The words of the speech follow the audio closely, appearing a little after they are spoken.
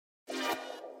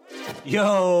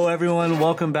Yo, everyone,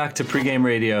 welcome back to Pregame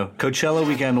Radio. Coachella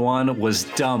Weekend 1 was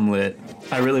dumb lit.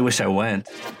 I really wish I went.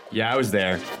 Yeah, I was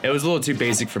there. It was a little too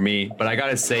basic for me, but I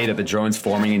gotta say that the drones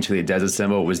forming into the desert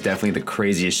symbol was definitely the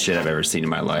craziest shit I've ever seen in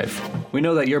my life. We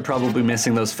know that you're probably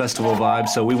missing those festival vibes,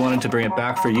 so we wanted to bring it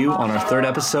back for you on our third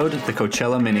episode, the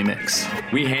Coachella Mini Mix.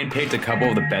 We handpicked a couple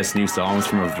of the best new songs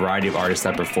from a variety of artists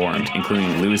that performed,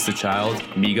 including Louis the Child,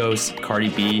 Migos, Cardi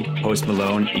B, Post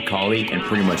Malone, Ecali, and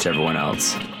pretty much everyone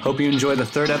else. Hope you enjoy the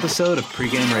third episode of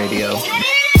Pregame Radio.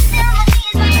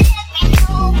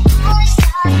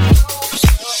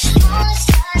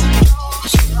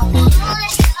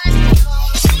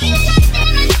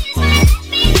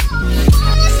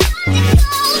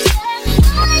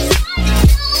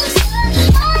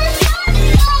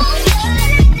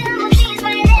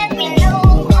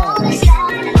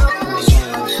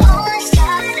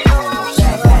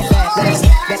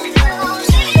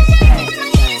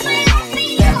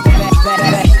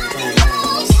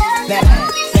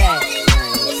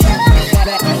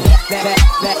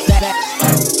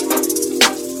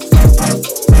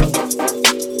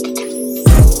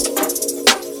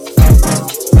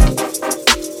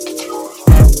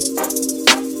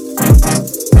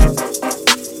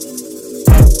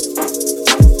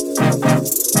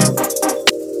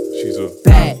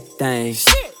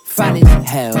 Fine as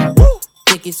hell,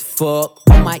 thick as fuck,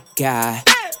 oh my god,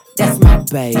 that's my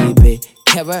baby.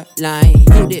 Caroline,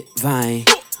 you divine,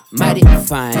 mighty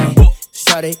fine.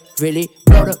 Shorty really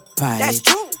blow the pipe,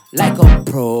 like a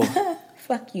pro.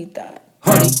 Fuck you thought.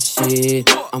 Holy shit,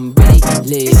 I'm really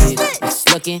lit. It's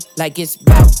looking like it's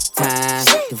about time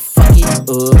to fuck it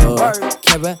up.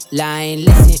 Caroline,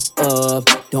 listen up.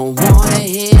 Don't wanna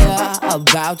hear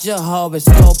about your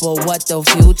horoscope or what the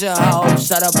future holds.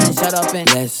 Shut up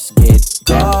and let's get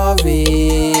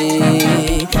gory,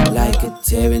 like a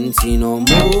Tarantino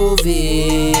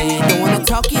movie. Don't wanna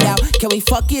talk it out, can we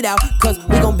fuck it out? Cause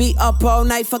we gon' be up all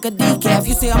night, fuck a decaf.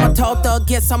 You say I'm a tall thug,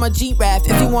 guess I'm a G-Rap.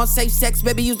 If you want safe sex,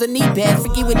 baby, use the knee pad.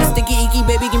 Freaky with the sticky icky,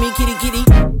 baby, give me kitty kitty.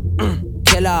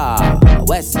 Killer,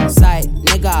 west side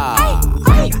nigga.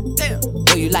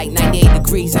 Oh, you like 98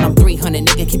 degrees and I'm 300,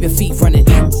 nigga, keep your feet running.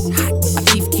 I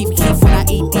keep when I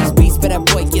eat these beats, but that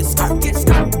boy get skirt.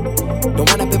 Don't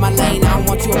wanna be my lane, I don't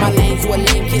want you in my lane, you a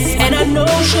lame kiss. And I know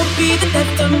she'll be the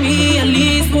death of me, at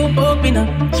least we'll both be numb.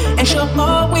 And she'll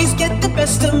always get the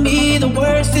best of me, the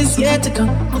worst is yet to come.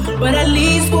 But at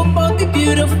least we'll both be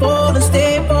beautiful and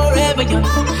stay forever young.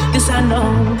 This I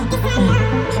know,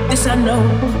 this I know.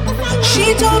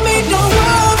 She told me don't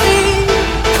worry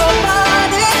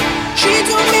about it. She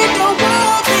told me don't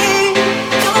worry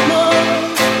no more.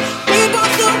 We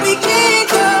both know we can't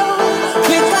go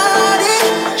without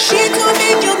it. She told me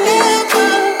you'll never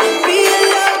be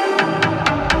alone.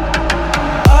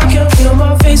 I can feel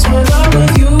my face when I'm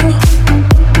with you.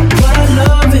 But I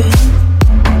love it,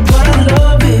 but I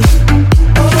love it.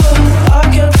 Oh, I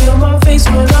can feel my face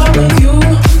when I'm with you.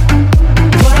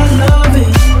 But I love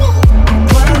it,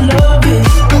 but I love it.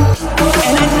 Oh,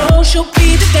 and I know she'll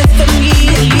be the death of me,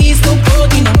 at least we'll both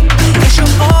be numb. And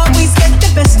she'll always get the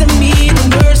best of me, the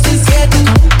worst is yet to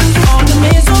come. All the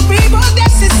misery, but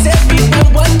that's necessary when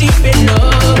we're deep in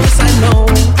love. Yes, I know,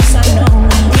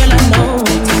 girl, I know.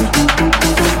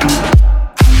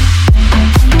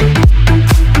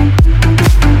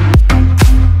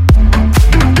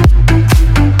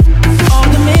 All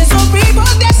the misery,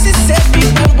 but that's necessary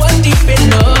when we're deep in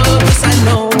love. Yes, I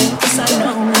know,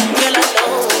 girl, I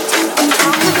know.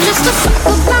 Just a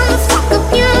sucker,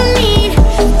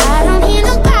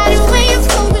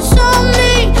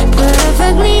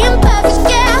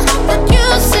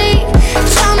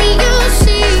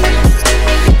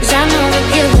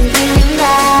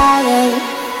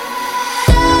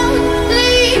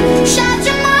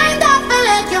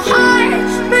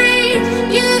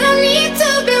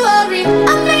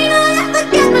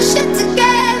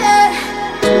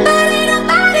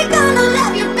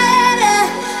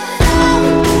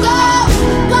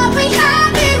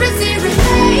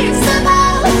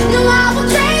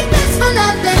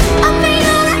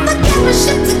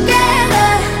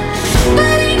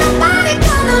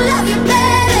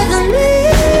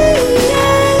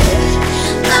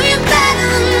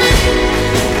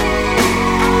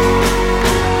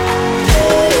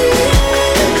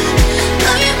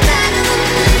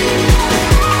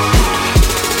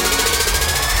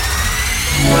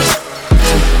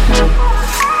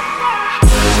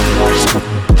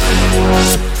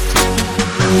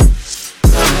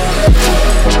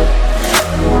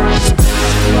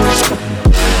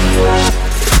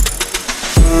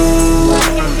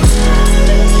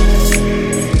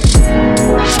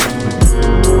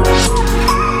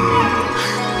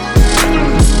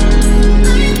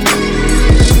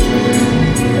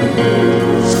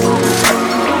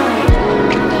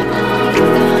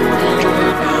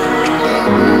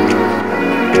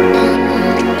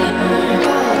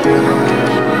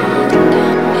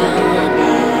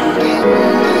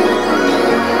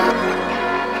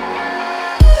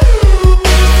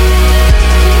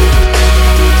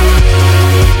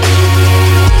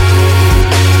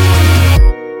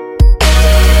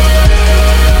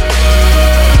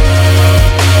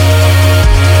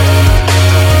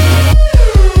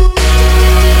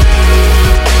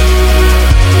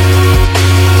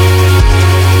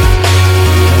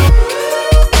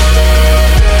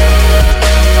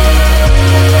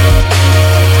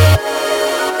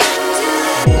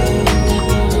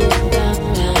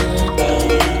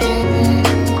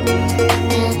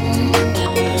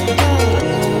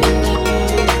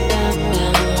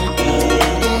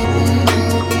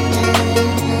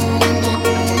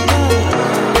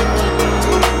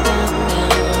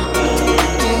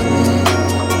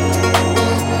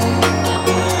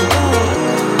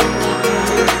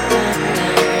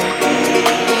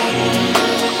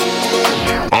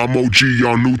 OG,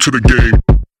 y'all new to the game.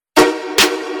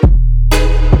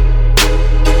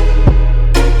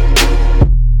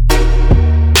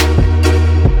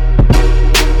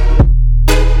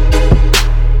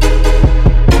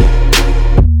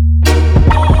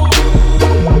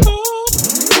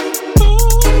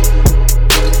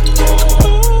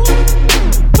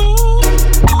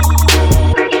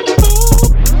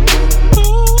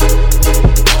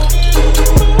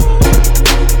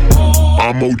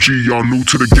 I'm OG, y'all new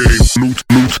to the game. New.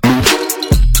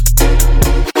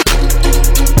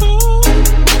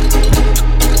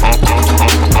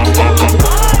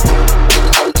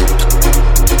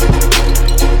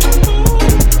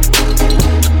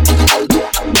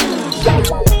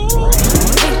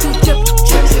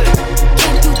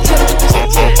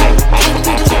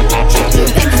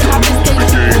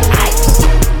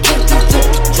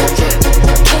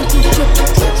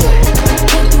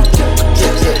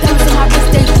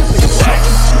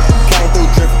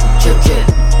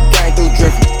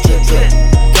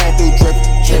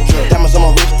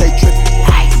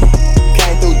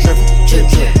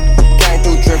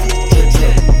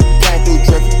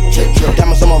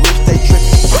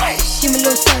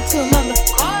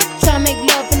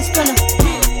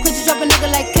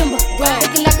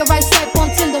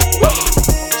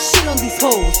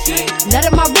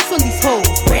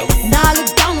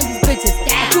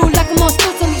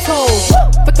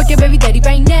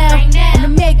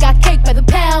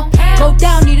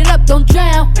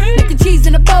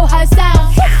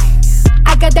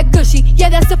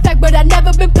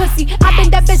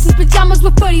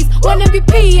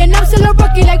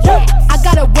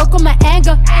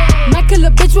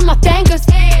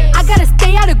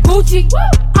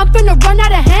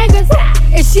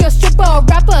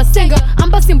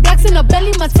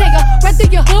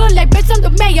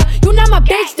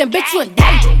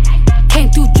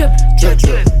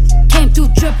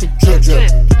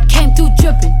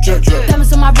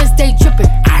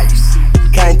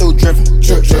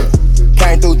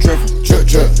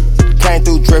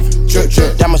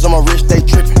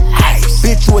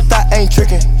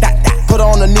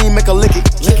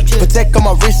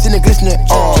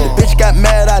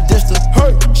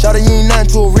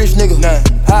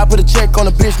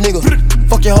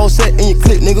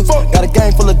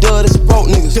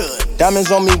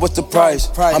 Diamonds on me, what's the price?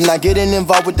 I'm not getting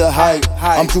involved with the hype.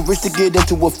 I'm too rich to get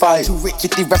into a fight.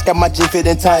 50 racks got my jeans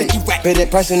fitting tight. Pay that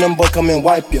price and them boys come and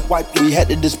wipe you. We had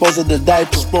to dispose of the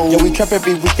diaper. Yeah, we trap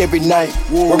every week, every night.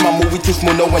 Where my movie too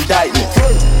smooth, no indictment.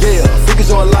 Yeah, figures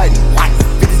on lightning.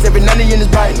 50s every 90 in his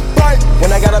biting.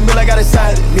 When I got a meal, I got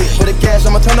excited. For the cash,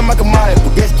 I'ma turn them like a mile.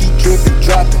 But guess keep dripping,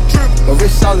 dropping. My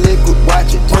wrist all liquid,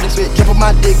 watch it. Told this bitch, jump on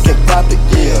my dick and pop it.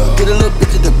 Yeah, get a little bit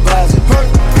to deposit.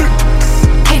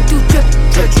 Came through drippin',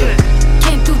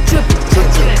 came through drippin',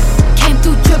 came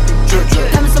through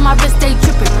drippin'. Diamonds on my wrist, they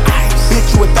drippin'.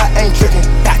 Bitch, you a thought ain't trickin'.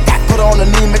 Put her on the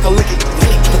knee, make her lick it.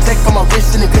 Protect on my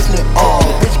wrist and it glistening.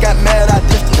 Bitch got mad, I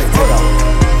dissed it.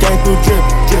 Came through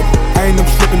drippin'. I ain't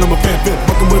never slippin', I'm a fan fit.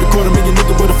 Fuckin' with a $250,000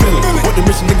 nigga with a feeling. What the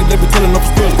mission nigga, let me tellin', I'm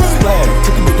spillin'. Splash,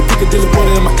 trickin' with the Piccadilly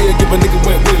water in my ear, give a nigga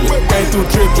wet willy. Came through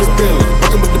drip, just feelin'.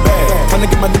 Fuckin' with the bag, tryna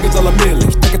get my niggas all a million.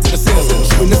 Stick it to the ceiling,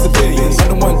 shootin' the civilians. I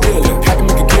don't want dealin', I can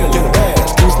make a killin'.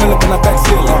 Can you smell it when I back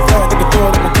seal it? Fly, nigga, throw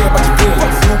it, I don't care about your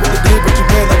feelings. You what they did, but you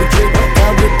ran like a drip.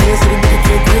 Down with this, so the nigga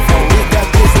can't grip. We got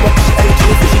this, so I push your age.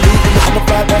 If you leave, then I'ma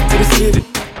fly back to the city.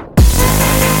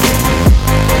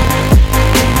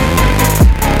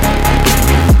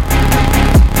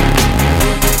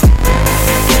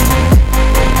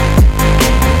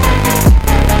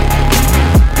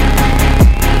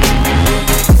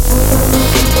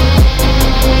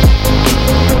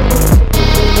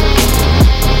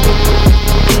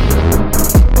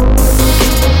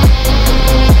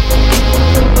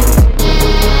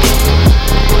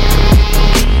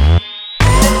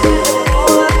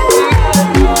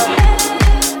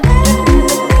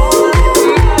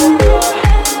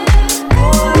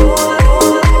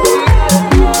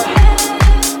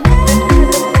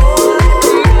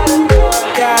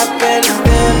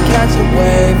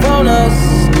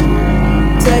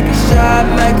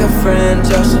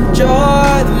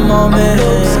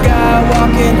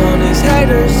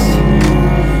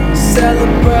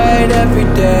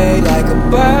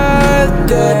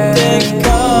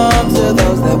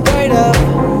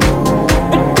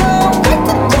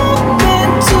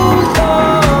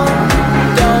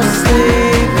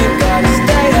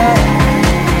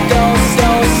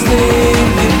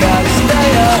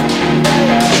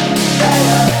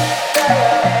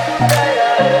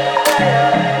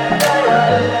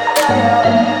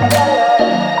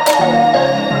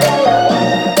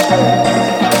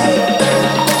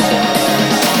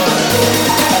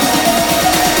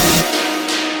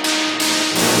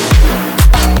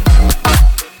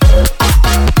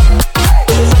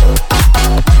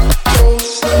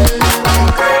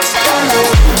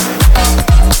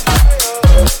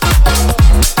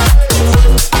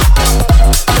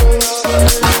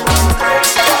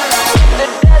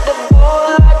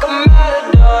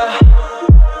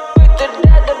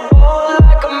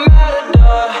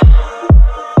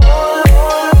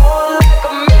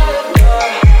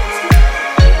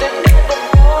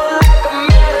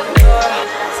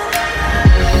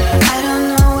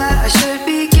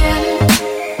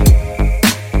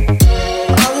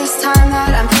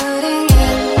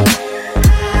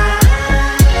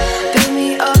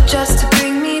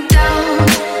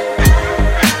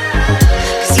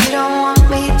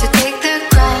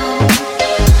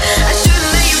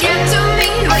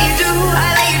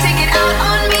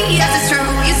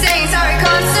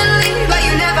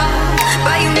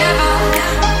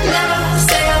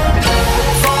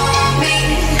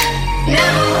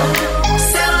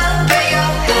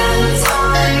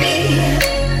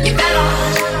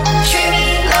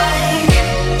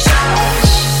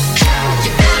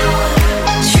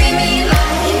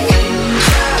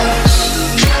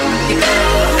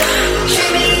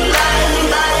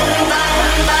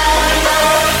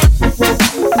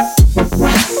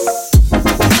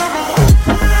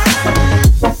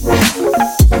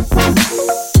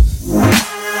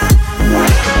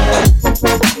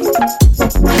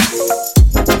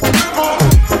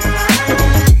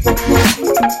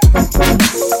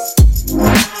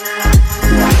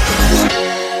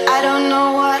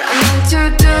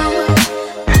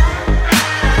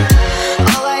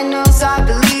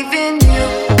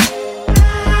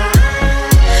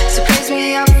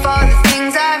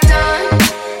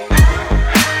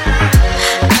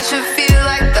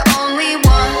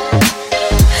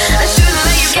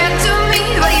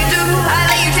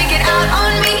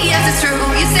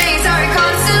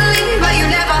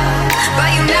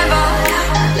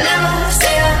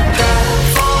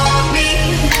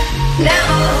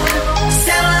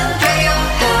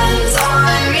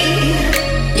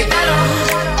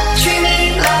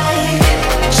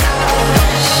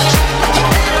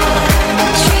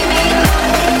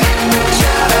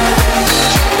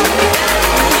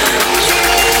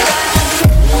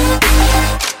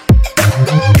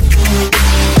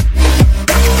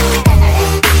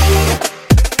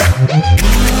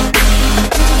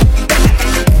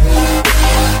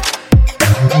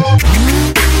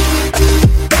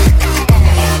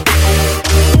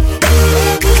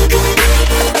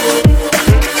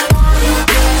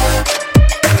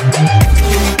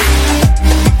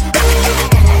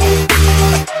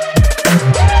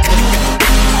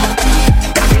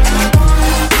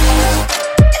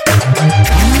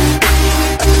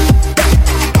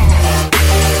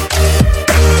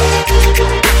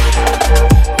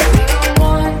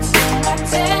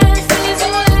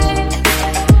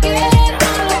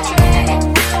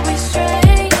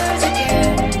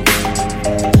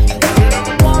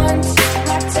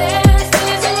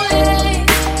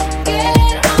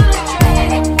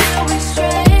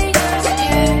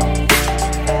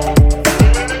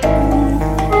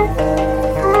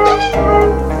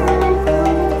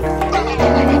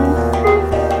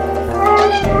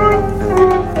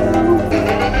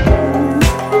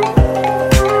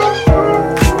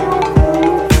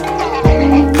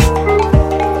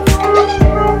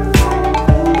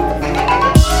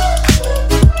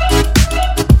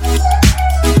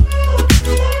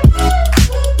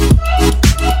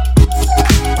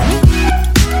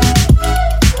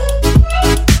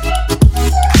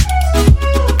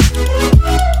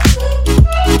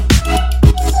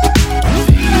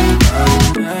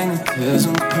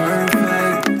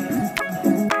 perfect.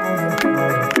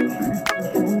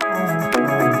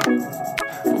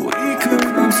 We could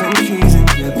climb some trees and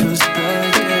get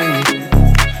perspective.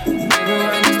 Maybe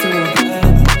right next to the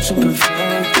bed, so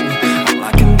perfect. All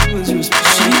I can do is respect.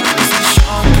 She has the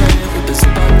champagne with the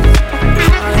zip up,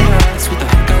 high hats with the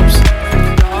hiccups,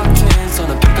 dark tints on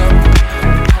the pickup,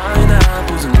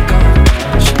 pineapples in the cup.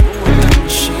 She moving like a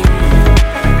machine,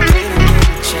 play the game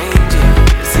to change it.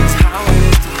 This is how it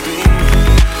is to be.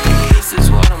 This is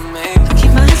what I'm made.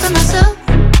 Keep my hands on myself.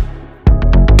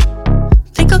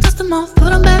 Think I'll dust them off, put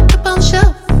them back up on the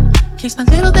shelf. Case my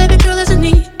little baby girl is in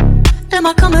need. Am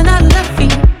I coming out of left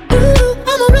field? Ooh,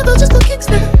 I'm a rebel just for kicks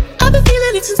now. I've been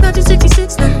feeling it since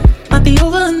 1966 now. Might be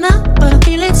over now, but I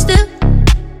feel it still.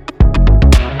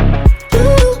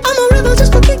 Ooh, I'm a rebel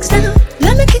just for kicks now.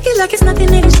 Let me kick it like it's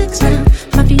 1986 now.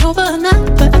 Might be over now,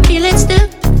 but I feel it still.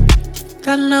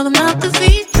 Got another mouth to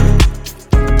feed.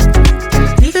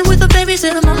 Leaving with the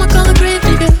babysitter, mama call a grave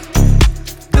digger.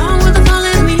 Gone with the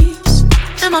fallen leaves.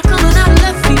 Am I coming out of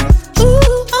left field?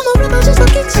 Ooh, I'm a rebel just for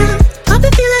kicks now. I've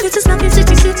been feeling it since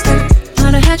 1966 now.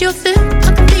 Might have had your fill,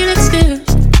 I can feel it still.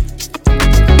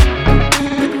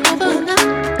 Might be over now,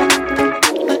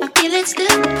 but I feel it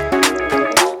still.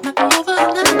 Might be over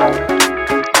now,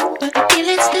 but I feel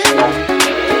it still.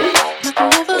 Might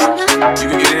be over now. You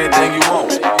can get anything you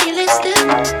want. I feel it still. You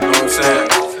know what I'm saying?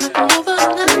 Might be over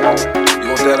now. You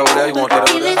want that over there? You want that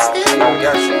over Feel there? it still.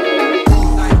 Gotcha.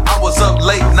 I was up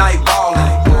late night ballin',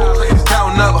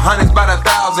 counting up hundreds by the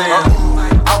thousand.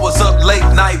 I was up late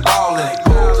night ballin',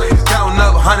 counting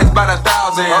up hundreds by the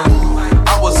thousand.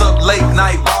 I was up late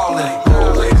night ballin',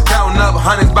 counting up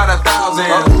hundreds by the thousand.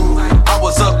 I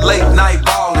was up late night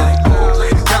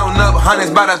ballin', counting up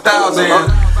hundreds by the thousand.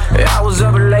 I was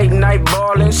up late night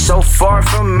ballin', so far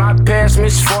from my past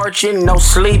misfortune. No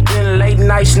sleeping, late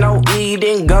nights, no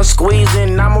eating, gun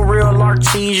squeezing. I'm a real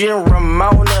artesian,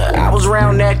 Ramona. I was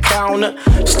round that counter,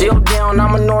 still down.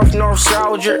 I'm a North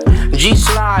soldier.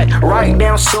 G-slide, right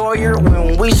down Sawyer.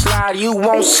 When we slide, you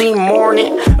won't see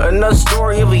morning. Another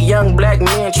story of a young black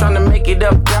man trying to make it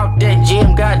up out that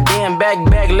gym. Goddamn, back,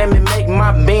 let me make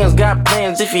my bands. Got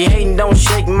plans. If you hating, don't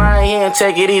shake my hand.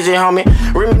 Take it easy, homie.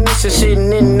 Reminiscing,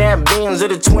 sitting in that Benz of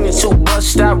the 22 bus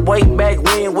stop way back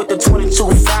when with the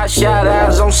 22-5 shot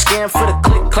eyes on scan for the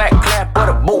click, clack, clap or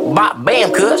the boop, bop,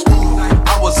 bam, cuz.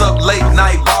 I was up late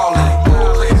night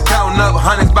ballin', counting up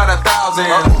hundreds by the thousand.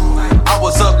 I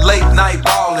was up late night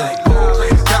ballin',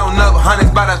 counting up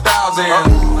hundreds by the thousand.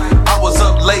 I was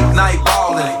up late night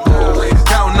ballin',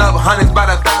 counting up hundreds by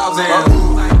the thousand.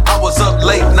 I was up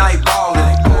late night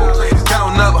ballin',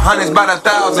 counting up hundreds by the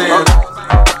thousand.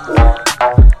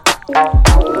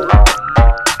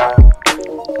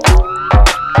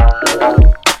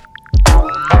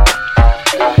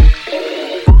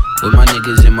 With my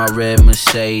niggas in my red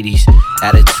Mercedes.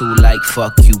 Attitude like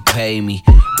fuck you pay me.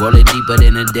 Roll it deeper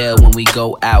than Adele when we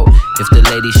go out. If the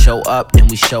ladies show up, then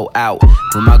we show out.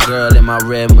 With my girl in my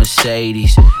red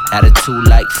Mercedes. Attitude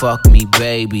like fuck me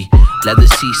baby. Leather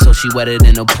seats so she wetter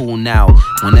than a pool now.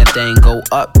 When that thing go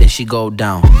up, then she go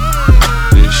down.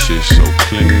 This shit so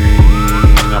clean,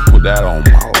 I put that on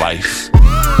my life.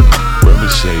 Red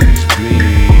Mercedes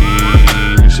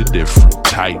green, it's a different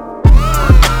type.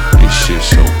 This shit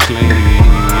so clean,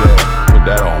 yeah, put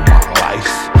that on my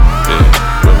life.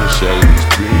 Yeah, Red Mercedes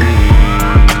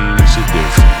green, it's a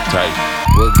different type.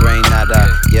 Wood grain nada,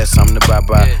 yes I'm the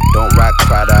baba. Don't rock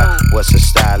Prada, what's a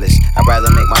stylist? I'd rather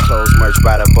make my clothes merch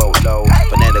by the boatload.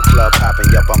 Banana club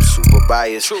hopping, yup, I'm super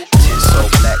biased. Tin so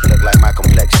black, look like my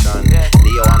complexion.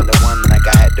 Neo, I'm the one like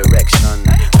I had direction.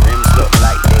 Rims look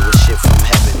like they was shit from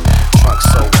heaven. Trunk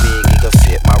so big, it could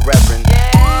fit my reverend.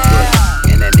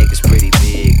 Yeah, and that nigga's pretty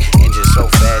big. Engine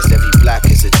so fast, every block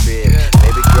is a trip.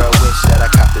 Baby girl wish that I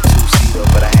copped a two-seater,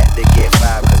 but I had to get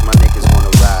 5 cause my niggas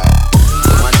wanna ride.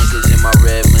 With my niggas in my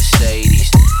red Mercedes.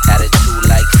 Attitude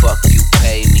like fuck you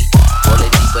pay me. Roll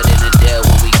it deeper than Adele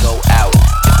when we go out.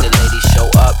 If the ladies show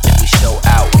up, then we show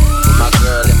out. With my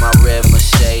girl in my red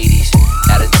Mercedes.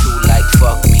 Attitude like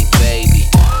fuck me baby.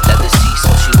 Leather seats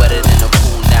so she wetter than a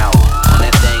pool now. When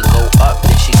that thing go up,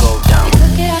 then she go down.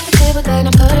 Took it off the table, then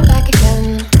I put it back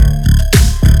again.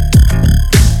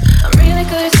 I'm really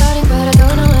good at starting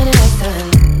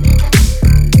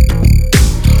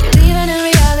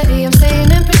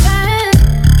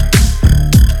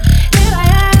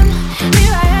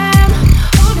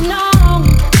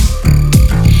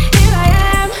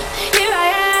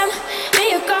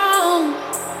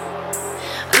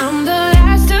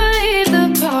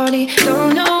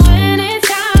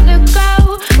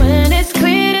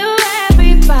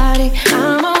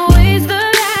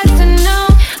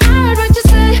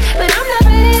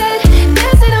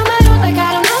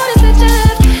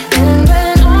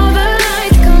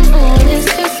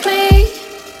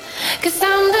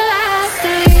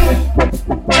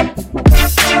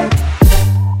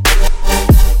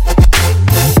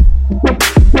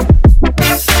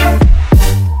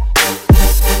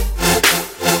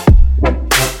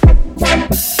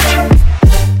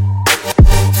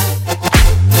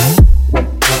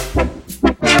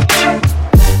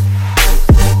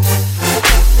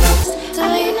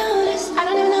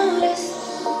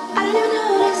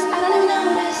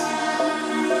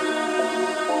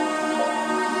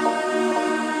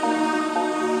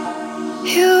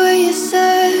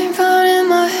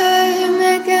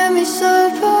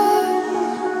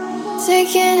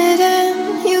it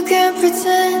in. You can't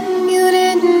pretend you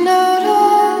didn't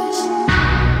notice.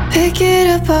 Pick it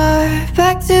apart,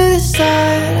 back to the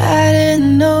start. I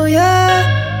didn't know ya.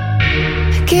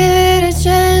 Give it a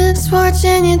chance,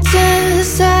 watching you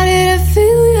dance. How did I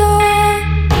feel ya?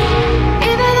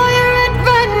 Even though you're red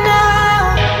right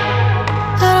now,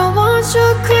 I don't want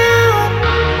your crown.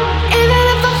 Even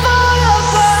if I fall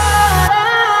apart,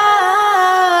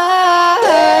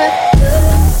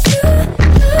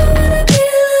 I wanna be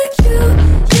like you.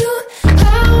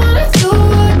 I wanna do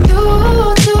what you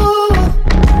do.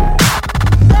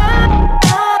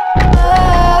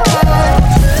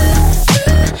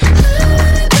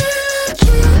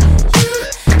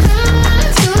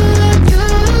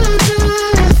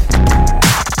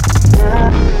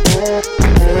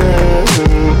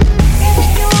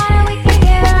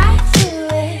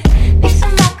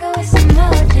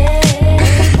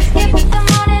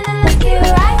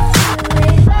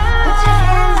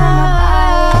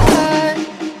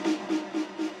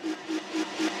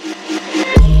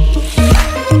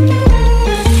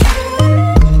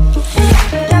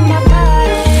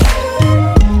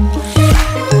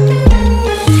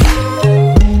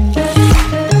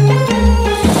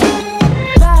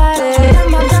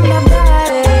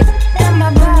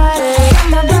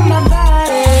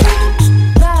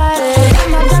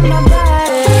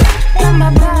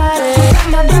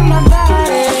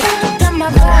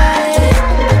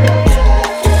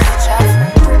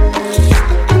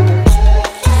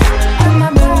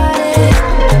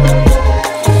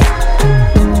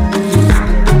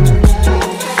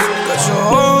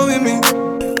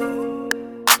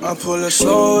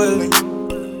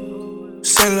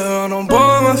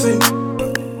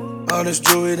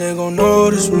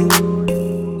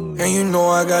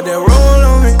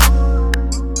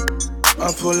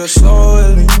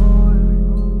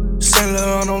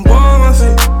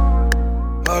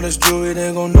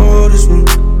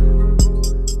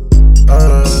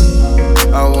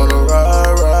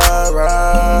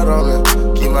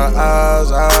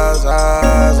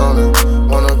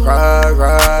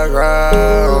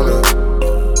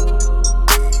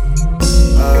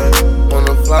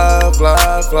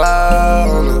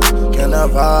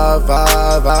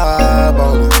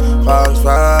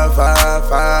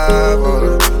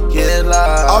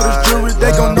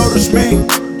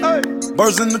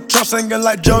 Singing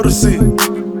like Jodeci.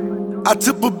 I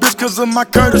tip a bitch cause of my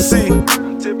courtesy.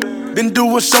 Been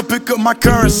do a show, pick up my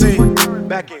currency.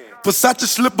 Versace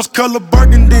slippers color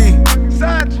burgundy.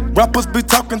 Rappers be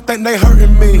talking, think they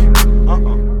hurting me.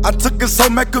 I took it so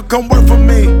Mac could come work for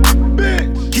me.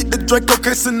 Keep the Draco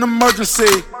case in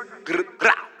emergency.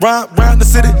 Round the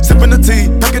city, sipping the tea,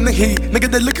 packing the heat. Nigga,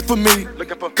 they looking for me.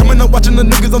 Coming up watching the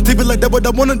niggas on TV like that what I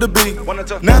wanted to be.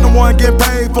 Now the one getting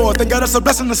paid for it. Thank God that's a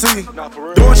blessing to see.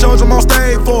 Doing shows I'm on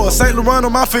stage for St. Laurent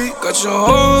on my feet. Got your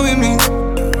hold with me.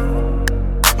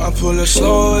 I pull it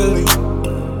slowly.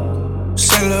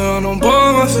 St. Laurent on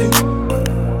both my feet.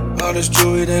 All this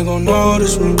jewelry, they gon'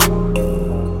 notice me.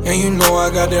 And you know I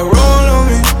got that roll on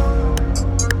me.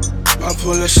 I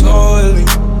pull it slowly.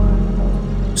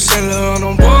 St. Laurent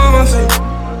on both my feet.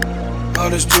 All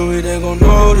this jewelry, they gon'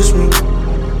 notice me.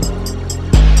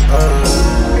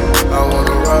 I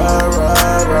wanna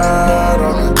ride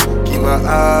on it. Keep my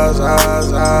eyes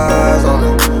on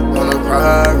it. Wanna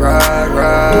cry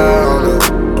on it.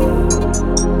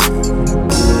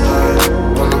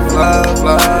 Wanna fly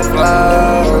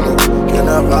on it. Can I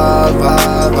vibe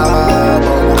on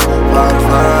it? Fly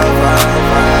on it.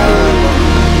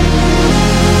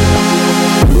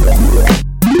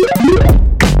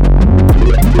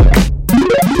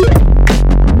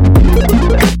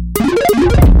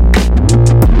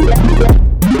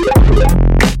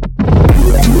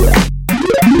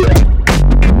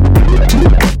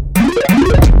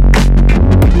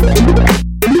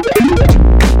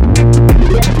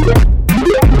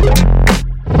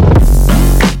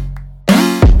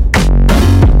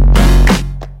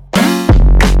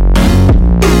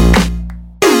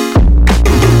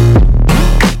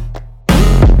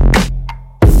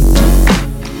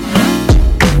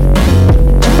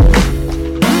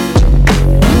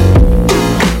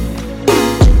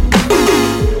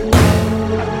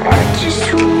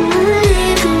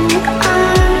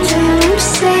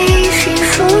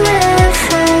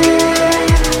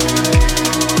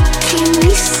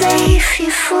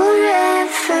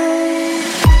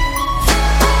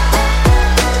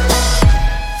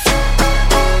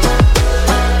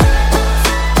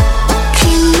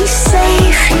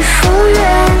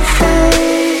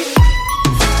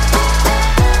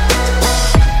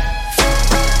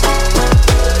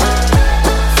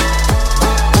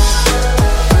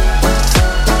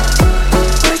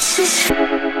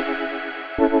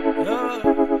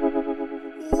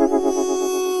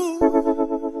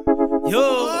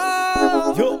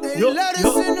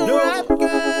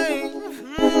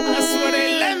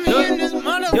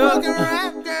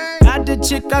 Got the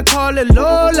chick, I call it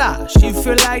Lola. She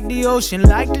feel like the ocean,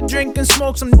 like to drink and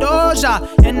smoke some Doja.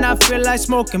 And I feel like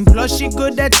smoking, plus she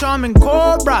good at charming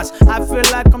cobras. I feel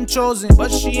like I'm chosen,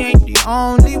 but she ain't the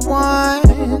only one,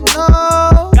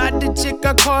 no. Got the chick,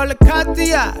 I call her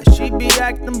Katia. She be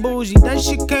acting bougie, then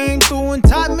she came through and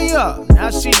tied me up. Now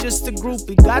she just a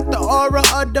groupie, got the aura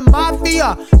of the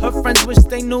mafia. Her friends wish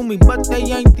they knew me, but they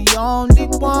ain't the only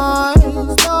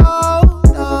ones, no.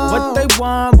 What they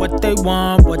want, what they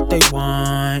want, what they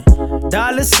want.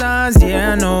 Dollar signs,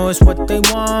 yeah, I know it's what they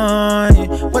want.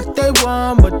 What they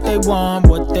want, what they want,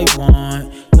 what they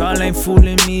want. Y'all ain't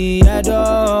fooling me at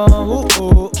all. Ooh,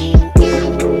 ooh,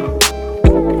 ooh.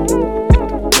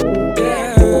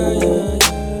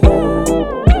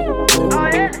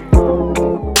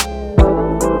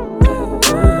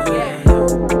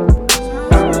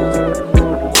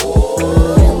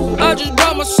 I just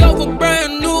bought myself a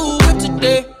brand new whip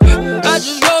today. I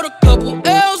just wrote a couple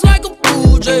L's like a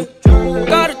Blue Jay.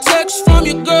 Got a text from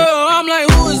your girl, I'm like,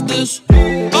 who is this?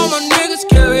 All my niggas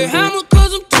carry hammer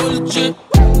cause I'm too legit.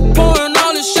 Pouring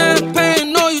all this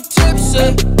champagne, know you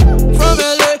tipsy. From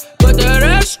LA, but that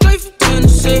ass straight from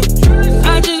Tennessee.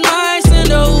 I just might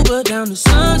send a Uber down to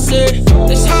Sunset.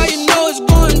 That's how you know it's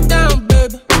going down,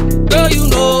 baby. Girl, you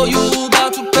know you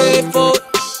about to pay for it.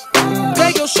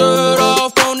 Take your shirt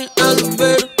off on the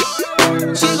elevator.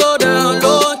 She go down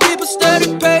low and keep a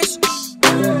steady pace.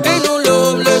 Ain't no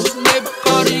love left, neighbor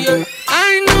Cartier.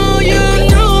 I know you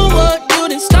know what you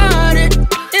done started.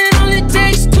 It only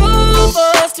takes two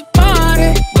for us to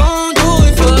party. Gon' do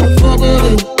it for the fuck of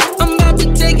it. I'm about to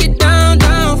take it down,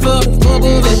 down for the fuck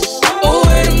of it. Oh,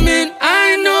 wait a minute.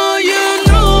 I know you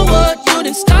know what you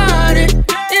done started.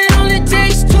 It only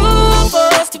takes two for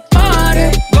us to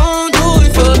party. Gon' do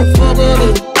it for the fuck of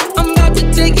it. I'm about to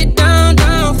take it down,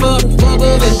 down for the fuck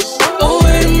of it. Oh,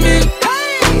 wait a minute.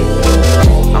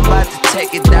 I'm about to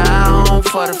take it down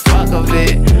for the fuck of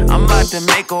it. I'm about to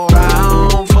make a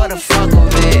round for the fuck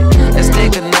of it. Let's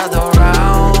take another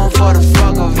round for the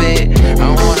fuck of it. I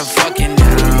wanna fucking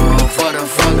down for the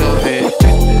fuck of it.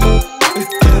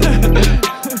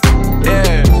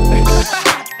 Yeah.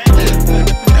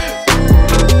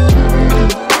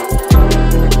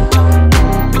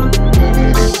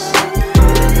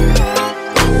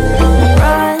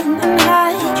 Run and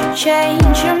hide, you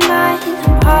change your mind.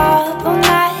 Up all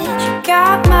night, you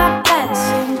got my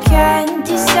blessing. Can't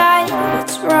decide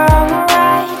what's wrong or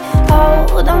right.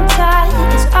 Hold on tight,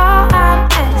 is all I'm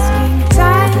asking.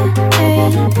 Time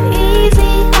ain't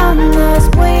easy on us.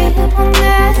 We will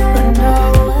never know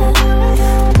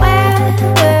where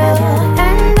we'll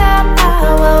end up. I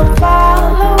will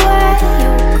follow where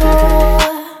you go.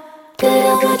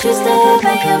 Didn't want you stay,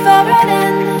 but you're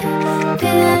running.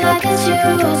 Feeling like it's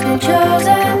you's been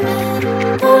chosen.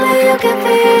 Only you can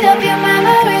feed up your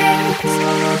memories.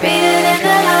 Read it in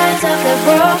the lines of the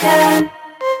broken.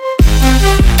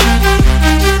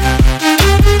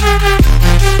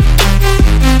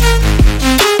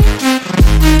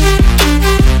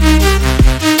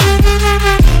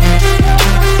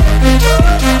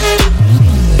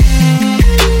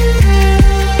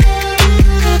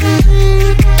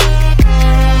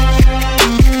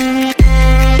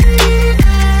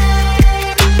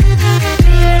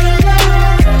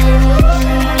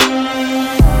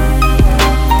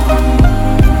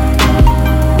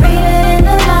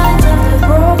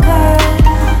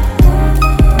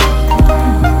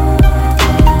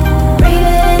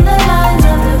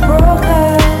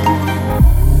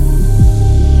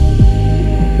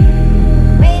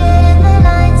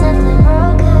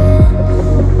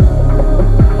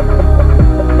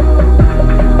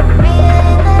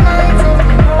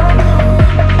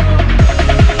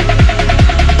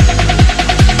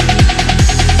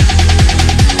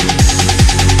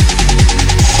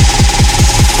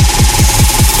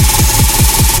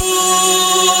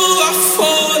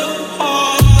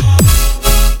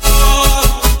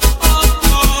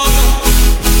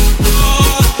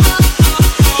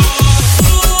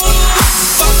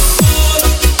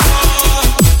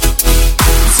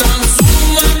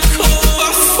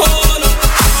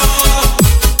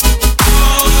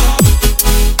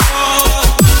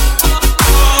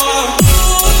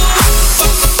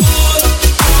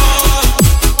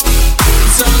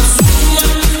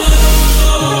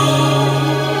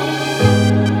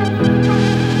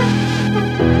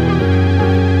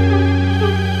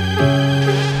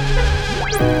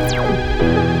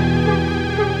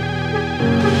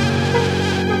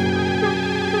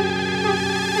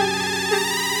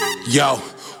 Yo,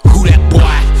 who that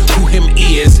boy? Who him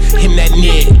is? Him that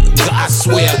nigga, I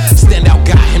swear. Stand out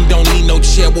guy, him don't need no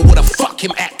chair. Well, where the fuck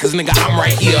him at? Cause nigga, I'm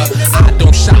right here. I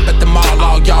don't shop at the mall,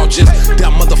 all y'all just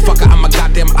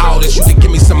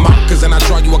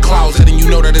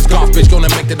bitch gonna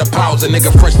make the deposit.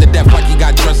 Nigga fresh to death like he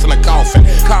got dressed in a coffin.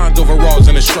 Cons overalls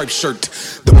and a striped shirt.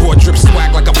 The boy drip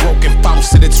swag like a broken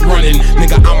faucet. It's running,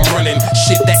 nigga, I'm running.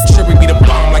 Shit, that cherry be the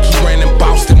bomb like he ran in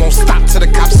Boston. Won't stop till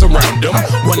the cops surround him.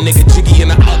 One nigga jiggy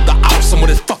and the other awesome with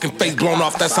his fucking face blown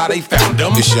off. That's how they found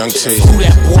him. This young T. Who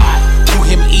that boy? Who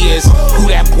him is? Who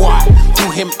that boy?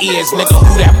 Who him is? Nigga,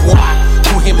 who that boy?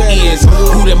 Who him is?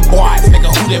 Who them boys? Nigga,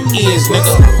 who them is?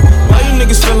 Nigga. Why you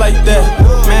niggas feel like that?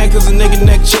 Man, cause a nigga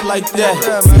neck shit like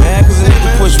that. Man, cause a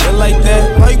nigga push feel like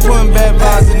that. Why you putting bad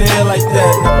vibes in the air like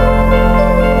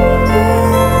that?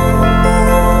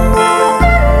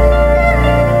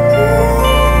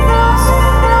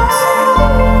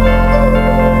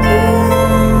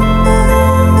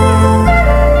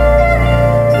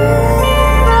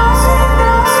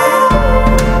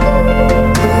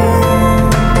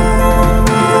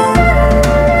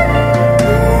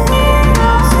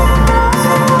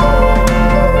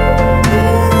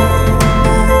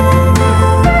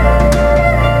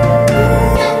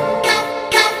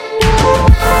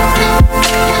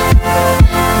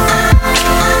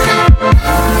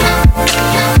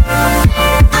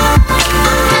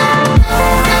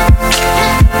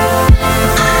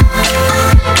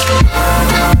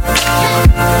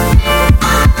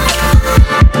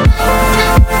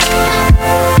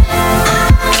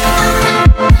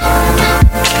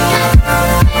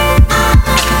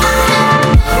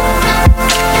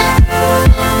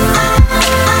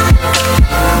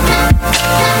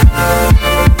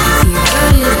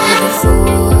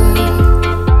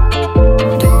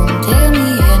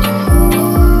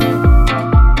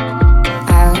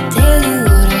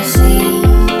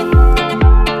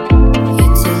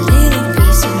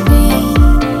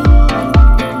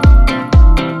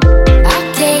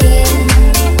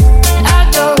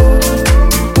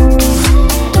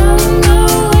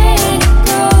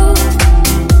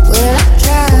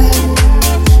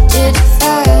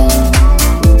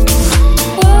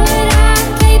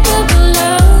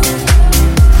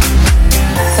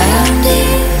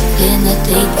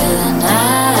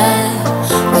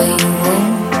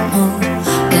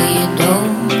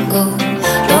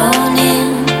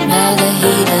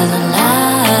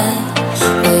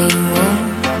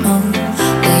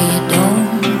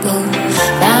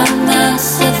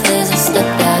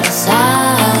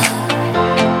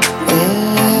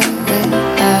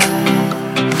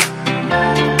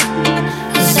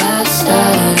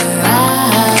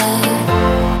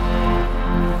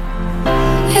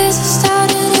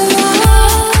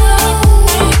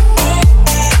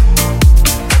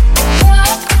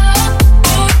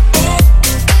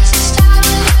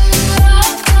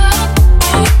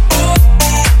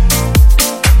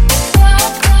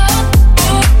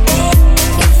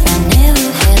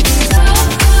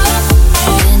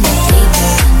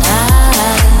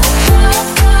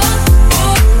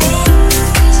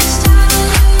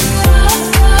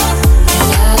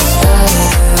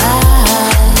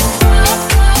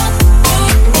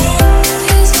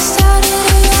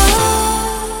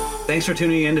 Thanks for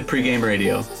tuning in to Pregame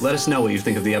Radio. Let us know what you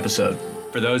think of the episode.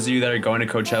 For those of you that are going to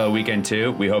Coachella Weekend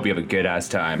 2, we hope you have a good ass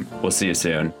time. We'll see you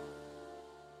soon.